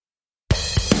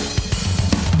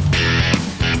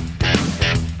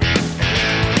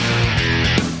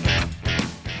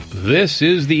This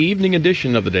is the evening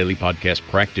edition of the Daily Podcast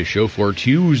Practice Show for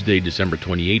Tuesday, December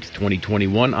 28th,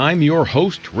 2021. I'm your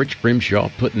host, Rich Grimshaw,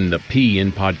 putting the P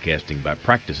in podcasting by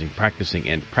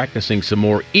practicing some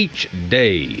more each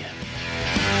day.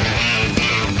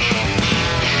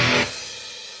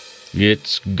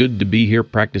 It's good to be here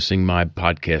practicing my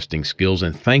podcasting skills,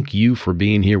 and thank you for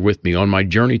being here with me on my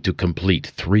journey to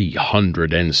complete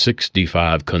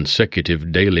 365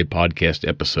 consecutive daily podcast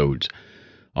episodes.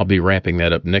 I'll be wrapping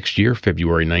that up next year,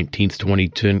 February 19th,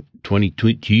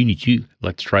 2022.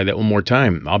 Let's try that one more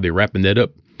time. I'll be wrapping that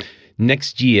up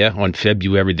next year on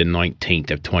February the 19th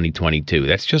of 2022.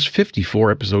 That's just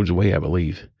 54 episodes away, I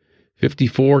believe.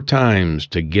 54 times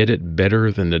to get it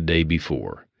better than the day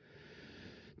before.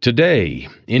 Today,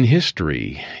 in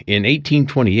history, in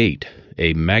 1828,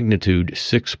 a magnitude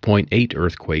 6.8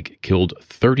 earthquake killed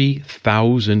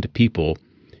 30,000 people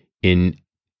in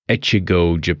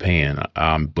Echigo, Japan.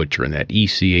 I'm butchering that.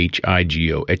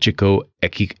 Echigo,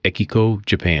 Echigo,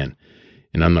 Japan.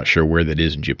 And I'm not sure where that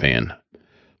is in Japan.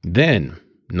 Then,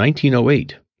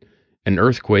 1908, an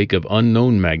earthquake of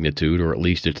unknown magnitude, or at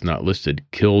least it's not listed,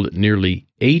 killed nearly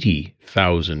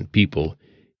 80,000 people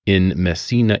in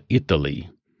Messina, Italy.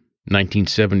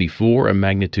 1974, a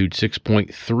magnitude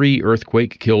 6.3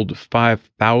 earthquake killed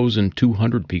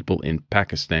 5,200 people in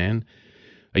Pakistan.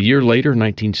 A year later,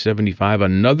 1975,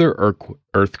 another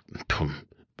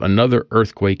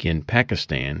earthquake in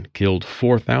Pakistan killed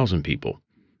 4,000 people.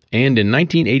 And in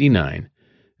 1989,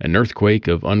 an earthquake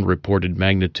of unreported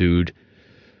magnitude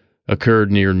occurred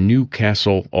near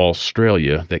Newcastle,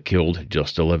 Australia, that killed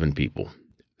just 11 people.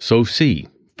 So see,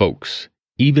 folks,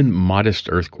 even modest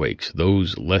earthquakes,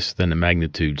 those less than a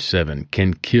magnitude 7,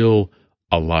 can kill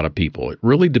a lot of people. It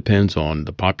really depends on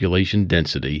the population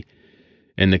density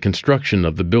and the construction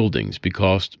of the buildings,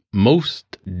 because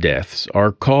most deaths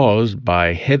are caused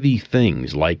by heavy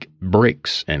things like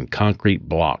bricks and concrete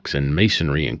blocks and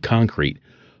masonry and concrete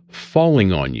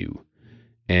falling on you.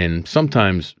 And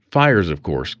sometimes fires, of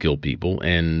course, kill people,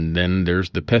 and then there's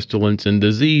the pestilence and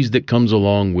disease that comes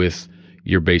along with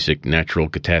your basic natural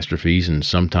catastrophes, and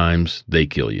sometimes they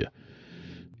kill you.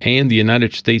 And the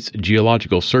United States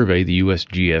Geological Survey, the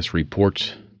USGS,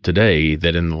 reports today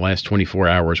that in the last 24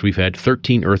 hours, we've had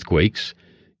 13 earthquakes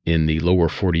in the lower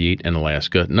 48 and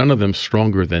Alaska, none of them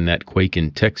stronger than that quake in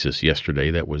Texas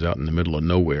yesterday that was out in the middle of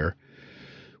nowhere.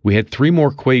 We had 3 more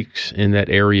quakes in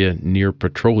that area near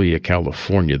Petrolia,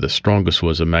 California. The strongest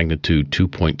was a magnitude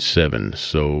 2.7,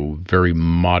 so very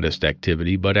modest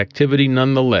activity, but activity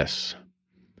nonetheless.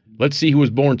 Let's see who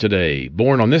was born today.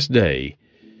 Born on this day,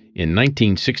 in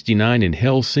 1969 in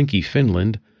Helsinki,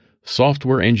 Finland,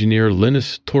 software engineer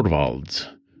Linus Torvalds.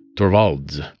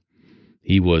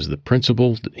 He is the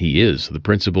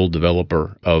principal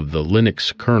developer of the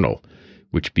Linux kernel,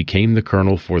 which became the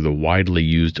kernel for the widely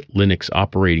used Linux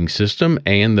operating system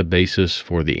and the basis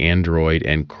for the Android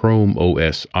and Chrome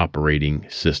OS operating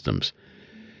systems.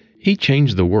 He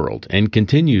changed the world and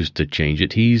continues to change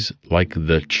it. He's like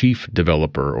the chief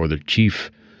developer or the chief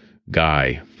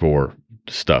guy for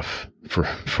stuff for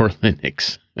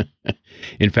Linux.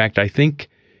 In fact, I think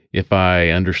if I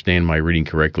understand my reading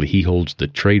correctly, he holds the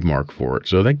trademark for it.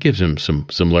 So that gives him some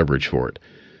leverage for it.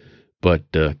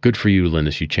 But good for you,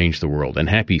 Linus. You changed the world. And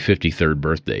happy 53rd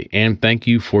birthday. And thank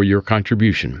you for your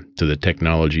contribution to the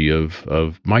technology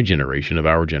of my generation, of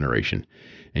our generation.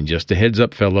 And just a heads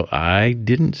up, fellow, I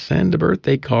didn't send a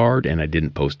birthday card, and I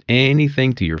didn't post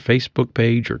anything to your Facebook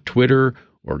page or Twitter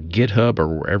or GitHub or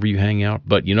wherever you hang out.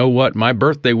 But you know what? My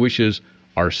birthday wishes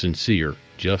are sincere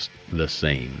just the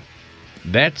same.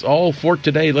 That's all for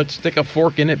today. Let's stick a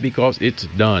fork in it because it's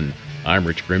done. I'm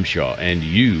Rich Grimshaw, and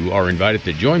you are invited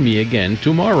to join me again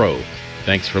tomorrow.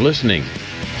 Thanks for listening.